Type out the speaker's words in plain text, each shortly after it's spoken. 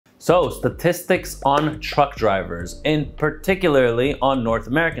So, statistics on truck drivers, and particularly on North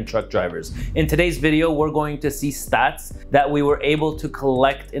American truck drivers. In today's video, we're going to see stats that we were able to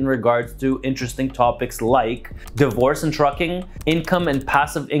collect in regards to interesting topics like divorce in trucking, income and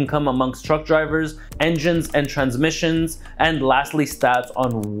passive income amongst truck drivers, engines and transmissions, and lastly, stats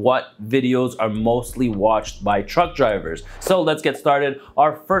on what videos are mostly watched by truck drivers. So let's get started.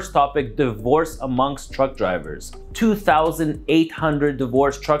 Our first topic, divorce amongst truck drivers. 2,800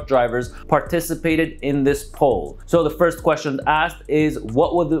 divorced truck drivers participated in this poll. So the first question asked is,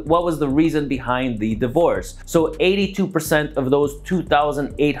 what was the reason behind the divorce? So 82% of those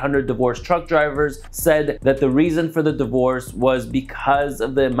 2,800 divorced truck drivers said that the reason for the divorce was because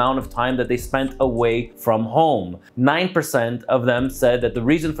of the amount of time that they spent away from home. 9% of them said that the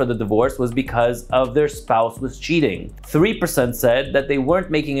reason for the divorce was because of their spouse was cheating. 3% said that they weren't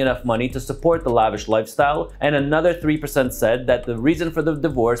making enough money to support the lavish lifestyle, and another 3% said that the reason for the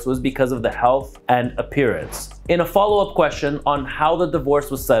divorce was because of the health and appearance. In a follow-up question on how the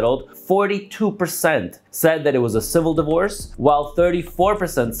divorce was settled, 42% said that it was a civil divorce, while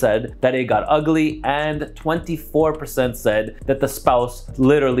 34% said that it got ugly, and 24% said that the spouse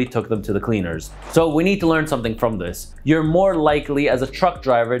literally took them to the cleaners. So we need to learn something from this. You're more likely as a truck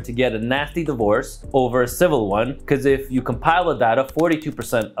driver to get a nasty divorce over a civil one, because if you compile the data,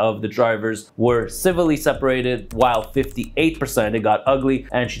 42% of the drivers were civilly separated, while 58% it got ugly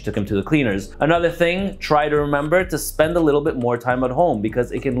and she took him to the cleaners. Another thing, try to remember to spend a little bit more time at home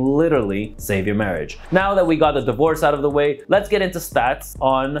because it can literally save your marriage. Now that we got the divorce out of the way, let's get into stats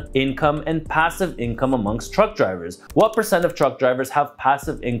on income and passive income amongst truck drivers. What percent of truck drivers have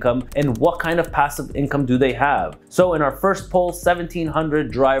passive income, and what kind of passive income do they have? So in our first poll,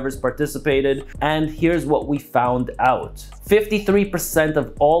 1,700 drivers participated, and here's what we found out. 53%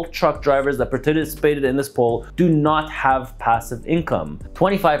 of all truck drivers that participated in this poll do not have passive income.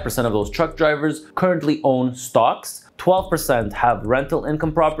 25% of those truck drivers currently own stocks. 12% have rental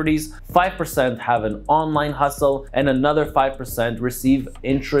income properties, 5% have an online hustle, and another 5% receive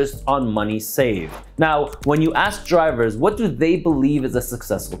interest on money saved. Now, when you ask drivers, what do they believe is a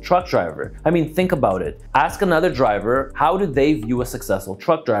successful truck driver? I mean, think about it. Ask another driver, how do they view a successful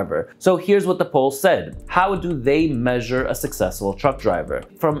truck driver? So here's what the poll said. How do they measure a successful truck driver?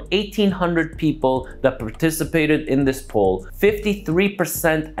 From 1,800 people that participated in this poll,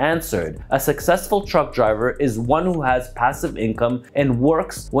 53% answered a successful truck driver is one who has passive income and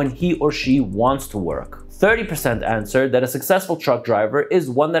works when he or she wants to work. 30% answered that a successful truck driver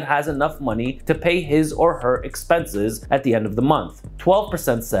is one that has enough money to pay his or her expenses at the end of the month.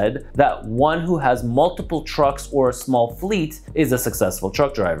 12% said that one who has multiple trucks or a small fleet is a successful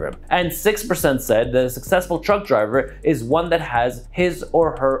truck driver. And 6% said that a successful truck driver is one that has his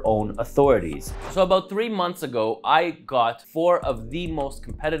or her own authorities. So about 3 months ago, I got 4 of the most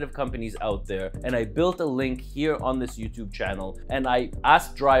competitive companies out there, and I built a link here on this YouTube channel, and I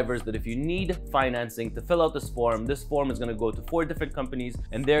asked drivers that if you need financing to fill out this form is going to go to 4 different companies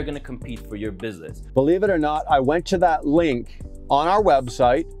and they're going to compete for your business. Believe it or not, I went to that link on our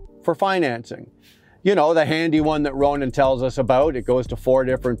website for financing. You know, the handy one that Ronan tells us about. It goes to 4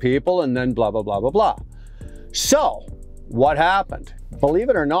 different people and then blah, blah, blah, blah, blah. So what happened? Believe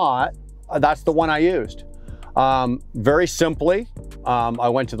it or not, that's the one I used. Very simply, I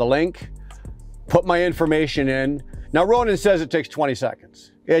went to the link, put my information in. Now, Ronan says it takes 20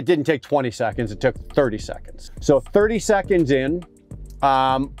 seconds. It didn't take 20 seconds, it took 30 seconds. So 30 seconds in,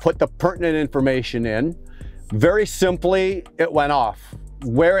 put the pertinent information in. Very simply, it went off.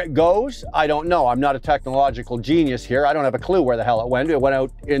 Where it goes, I don't know. I'm not a technological genius here. I don't have a clue where the hell it went. It went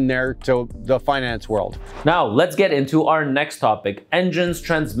out in there to the finance world. Now, let's get into our next topic, engines,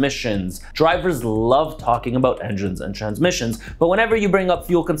 transmissions. Drivers love talking about engines and transmissions, but whenever you bring up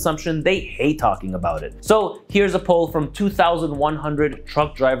fuel consumption, they hate talking about it. So here's a poll from 2,100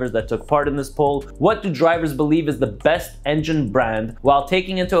 truck drivers that took part in this poll. What do drivers believe is the best engine brand while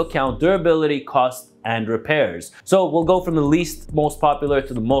taking into account durability, cost, and repairs? So we'll go from the least most popular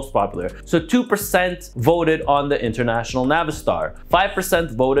to the most popular. So 2% voted on the International Navistar,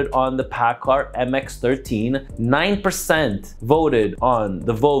 5% voted on the PACCAR MX-13, 9% voted on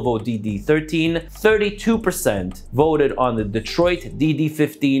the Volvo DD13, 32% voted on the Detroit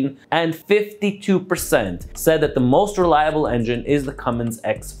DD15, and 52% said that the most reliable engine is the Cummins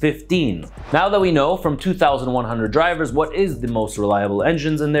X15. Now that we know from 2,100 drivers what is the most reliable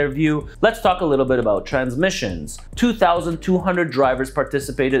engines in their view, let's talk a little bit about about transmissions. 2,200 drivers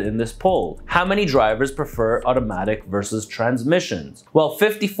participated in this poll. How many drivers prefer automatic versus transmissions? Well,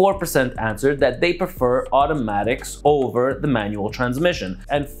 54% answered that they prefer automatics over the manual transmission,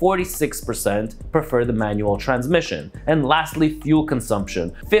 and 46% prefer the manual transmission. And lastly, fuel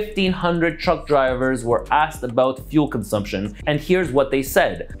consumption. 1,500 truck drivers were asked about fuel consumption, and here's what they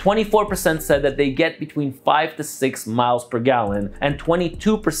said. 24% said that they get between 5 to 6 miles per gallon, and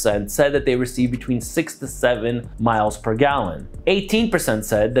 22% said that they receive between 6 to 7 miles per gallon. 18%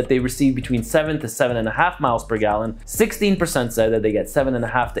 said that they receive between 7 to 7.5 miles per gallon. 16% said that they get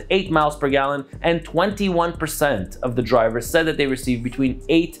 7.5 to 8 miles per gallon, and 21% of the drivers said that they receive between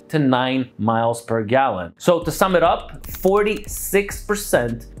 8 to 9 miles per gallon. So to sum it up,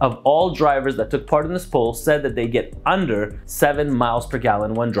 46% of all drivers that took part in this poll said that they get under 7 miles per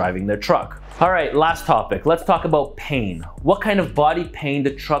gallon when driving their truck. All right, last topic. Let's talk about pain. What kind of body pain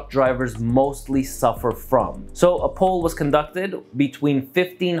do truck drivers mostly suffer from? So a poll was conducted between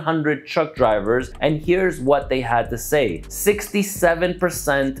 1,500 truck drivers, and here's what they had to say.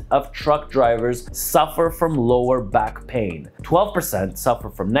 67% of truck drivers suffer from lower back pain. 12% suffer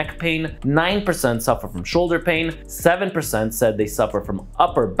from neck pain. 9% suffer from shoulder pain. 7% said they suffer from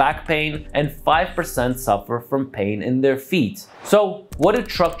upper back pain, and 5% suffer from pain in their feet. So what do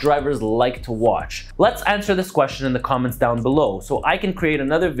truck drivers like to watch? Let's answer this question in the comments down below so I can create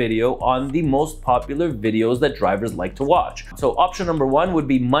another video on the most popular videos that drivers like to watch. So option number 1 would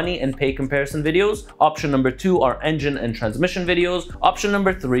be money and pay comparison videos. Option number 2 are engine and transmission videos. Option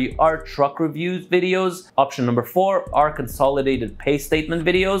number 3 are truck reviews videos. Option number 4 are consolidated pay statement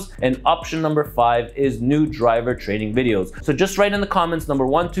videos. And option number 5 is new driver training videos. So just write in the comments number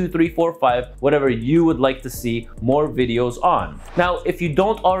 1, 2, 3, 4, 5, whatever you would like to see more videos on. Now, if you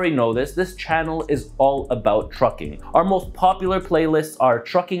don't already know this channel is all about trucking. Our most popular playlists are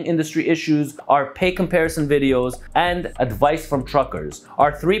trucking industry issues, our pay comparison videos, and advice from truckers.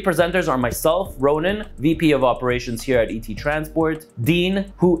 Our 3 presenters are myself, Ronan, VP of Operations here at ET Transport,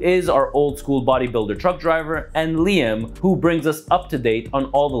 Dean, who is our old school bodybuilder truck driver, and Liam, who brings us up to date on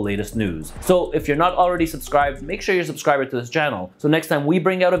all the latest news. So if you're not already subscribed, make sure you're subscribed to this channel so next time we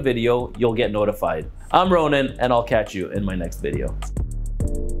bring out a video, you'll get notified. I'm Ronan, and I'll catch you in my next video.